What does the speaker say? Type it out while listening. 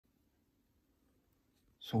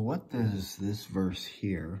So what does this verse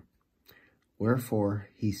here? Wherefore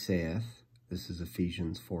he saith, this is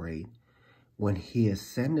Ephesians 4:8, when he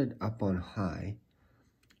ascended up on high,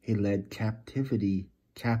 he led captivity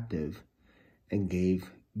captive and gave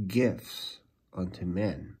gifts unto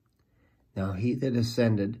men. Now he that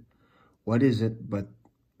ascended, what is it but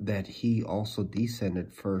that he also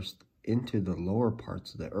descended first into the lower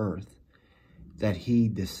parts of the earth? That he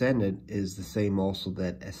descended is the same also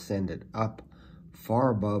that ascended up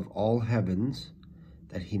far above all heavens,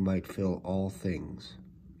 that he might fill all things.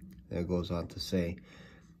 There goes on to say,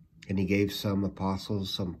 and he gave some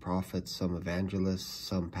apostles, some prophets, some evangelists,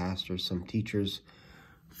 some pastors, some teachers,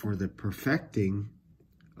 for the perfecting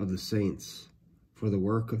of the saints, for the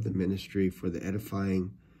work of the ministry, for the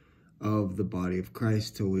edifying of the body of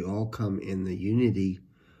Christ, till we all come in the unity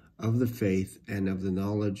of the faith and of the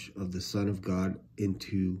knowledge of the Son of God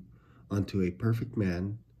unto a perfect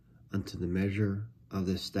man, unto the measure of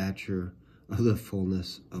the stature of the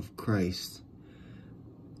fullness of Christ,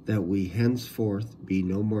 that we henceforth be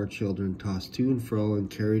no more children, tossed to and fro and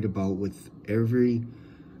carried about with every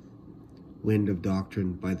wind of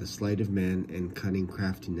doctrine by the sleight of men and cunning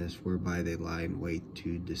craftiness, whereby they lie in wait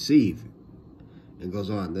to deceive. It goes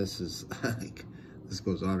on. This is like, this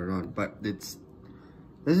goes on and on, but this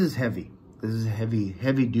is heavy. This is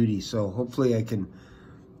heavy duty. So hopefully I can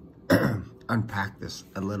unpack this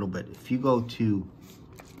a little bit. If you go to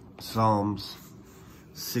Psalms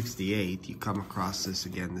 68, you come across this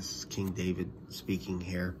again. This is King David speaking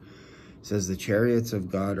here. It says, the chariots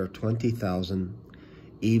of God are 20,000,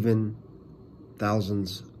 even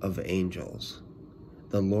thousands of angels.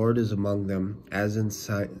 The Lord is among them, as in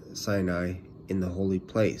Sinai, in the holy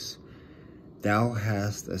place. Thou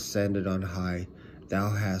hast ascended on high. Thou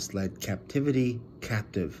hast led captivity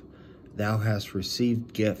captive. Thou hast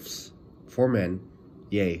received gifts for men,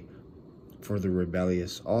 yea, for the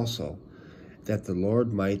rebellious also, that the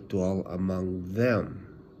Lord might dwell among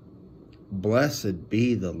them. Blessed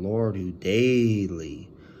be the Lord, who daily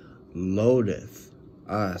loadeth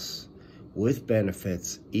us with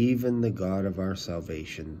benefits, even the God of our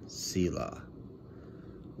salvation, Selah.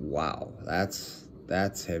 Wow, that's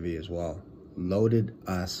heavy as well. Loaded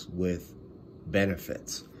us with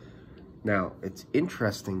benefits. Now, it's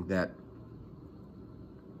interesting that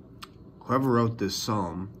whoever wrote this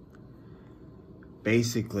psalm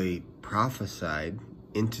basically prophesied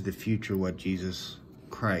into the future what Jesus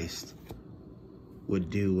Christ would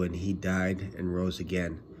do when he died and rose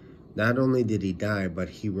again. Not only did he die, but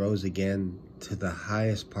he rose again to the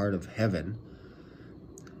highest part of heaven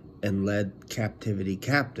and led captivity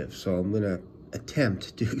captive. So I'm going to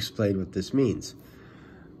attempt to explain what this means.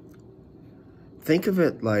 Think of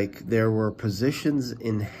it like there were positions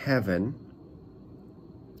in heaven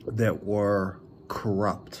that were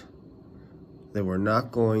corrupt. They were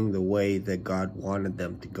not going the way that God wanted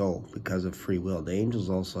them to go because of free will. The angels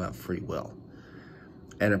also have free will.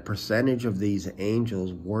 And a percentage of these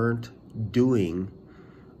angels weren't doing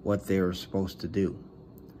what they were supposed to do.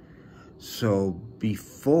 So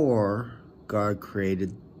before God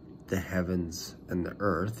created the heavens and the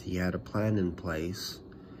earth, he had a plan in place.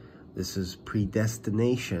 This is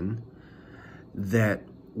predestination, that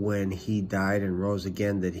when he died and rose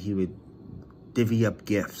again, that he would divvy up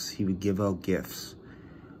gifts. He would give out gifts.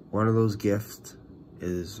 One of those gifts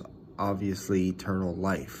is obviously eternal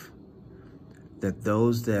life. That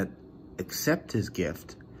those that accept his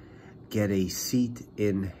gift get a seat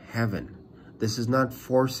in heaven. This is not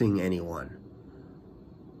forcing anyone.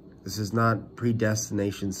 This is not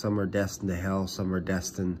predestination. Some are destined to hell, some are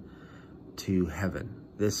destined to heaven.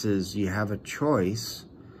 This is, you have a choice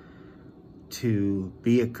to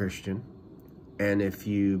be a Christian, and if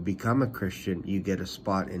you become a Christian, you get a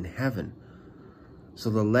spot in heaven. So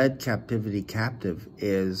the led captivity captive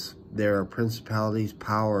is, there are principalities,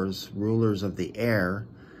 powers, rulers of the air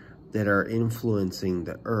that are influencing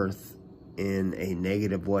the earth in a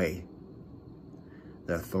negative way.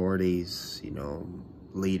 The authorities, you know,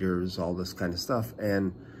 leaders, all this kind of stuff.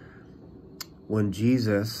 And when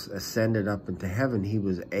Jesus ascended up into heaven, he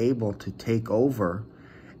was able to take over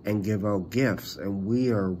and give out gifts. And we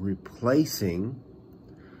are replacing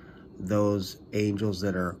those angels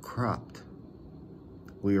that are corrupt.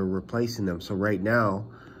 We are replacing them. So right now,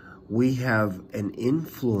 we have an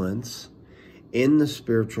influence in the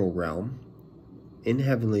spiritual realm, in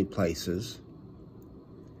heavenly places,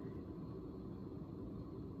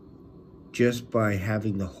 just by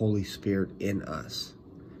having the Holy Spirit in us.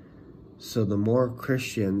 So the more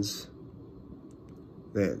Christians,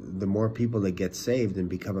 the more people that get saved and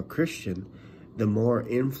become a Christian, the more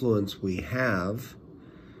influence we have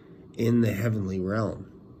in the heavenly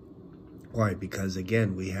realm. Why? Because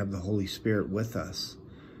again, we have the Holy Spirit with us.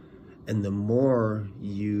 And the more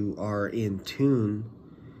you are in tune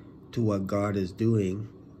to what God is doing,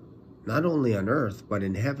 not only on earth, but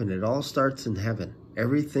in heaven, it all starts in heaven.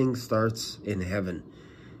 Everything starts in heaven.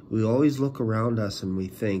 We always look around us and we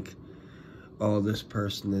think, oh, this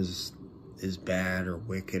person is bad or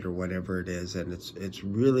wicked or whatever it is. And it's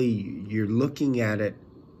really, you're looking at it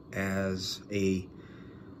as a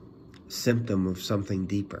symptom of something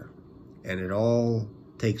deeper. And it all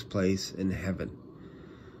takes place in heaven.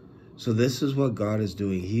 So this is what God is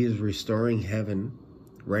doing. He is restoring heaven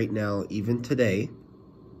right now, even today,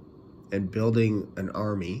 and building an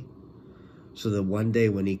army so that one day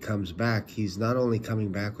when he comes back, he's not only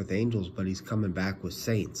coming back with angels, but he's coming back with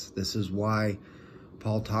saints. This is why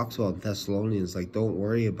Paul talks about in Thessalonians, like, don't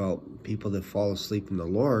worry about people that fall asleep in the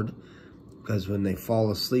Lord, because when they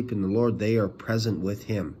fall asleep in the Lord, they are present with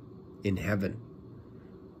him in heaven.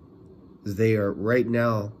 They are, right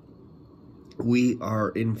now, we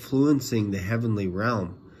are influencing the heavenly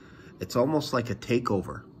realm. It's almost like a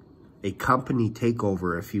takeover, a company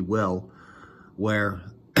takeover, if you will, where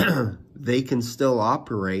they can still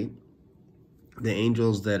operate. The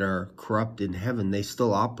angels that are corrupt in heaven, they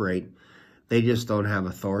still operate. They just don't have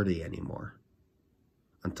authority anymore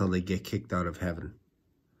until they get kicked out of heaven.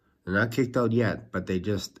 They're not kicked out yet, but they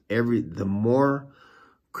just, the more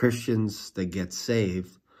Christians that get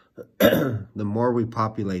saved, the more we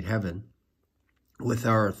populate heaven with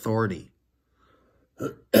our authority.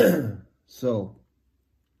 So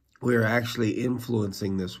we're actually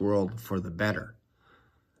influencing this world for the better.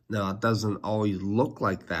 Now, it doesn't always look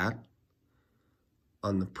like that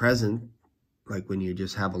on the present, like when you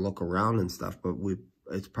just have a look around and stuff, but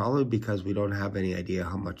it's probably because we don't have any idea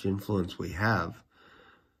how much influence we have.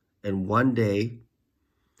 And one day,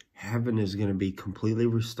 heaven is going to be completely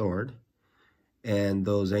restored, and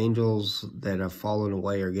those angels that have fallen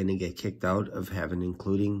away are going to get kicked out of heaven,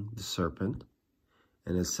 including the serpent.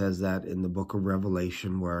 And it says that in the book of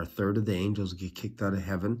Revelation, where a third of the angels get kicked out of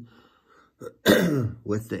heaven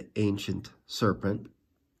with the ancient serpent,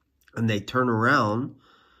 and they turn around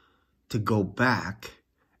to go back.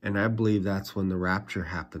 And I believe that's when the rapture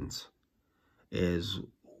happens, is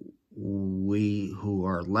we who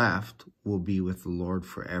are left will be with the Lord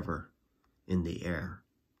forever in the air,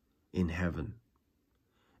 in heaven.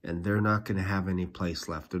 And they're not going to have any place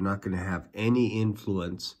left. They're not going to have any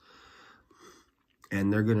influence.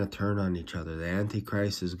 And they're going to turn on each other. The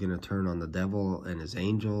Antichrist is going to turn on the devil and his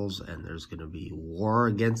angels, and there's going to be war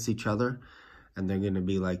against each other. And they're going to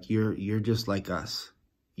be like, you're just like us.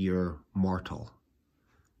 You're mortal.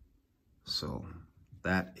 So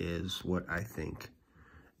that is what I think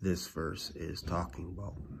this verse is talking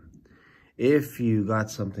about. If you got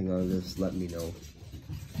something out of this, let me know.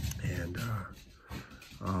 And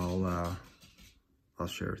I'll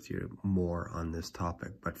share with you more on this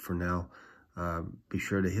topic. But for now, be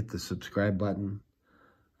sure to hit the subscribe button.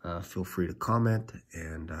 Feel free to comment,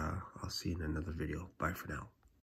 and I'll see you in another video. Bye for now.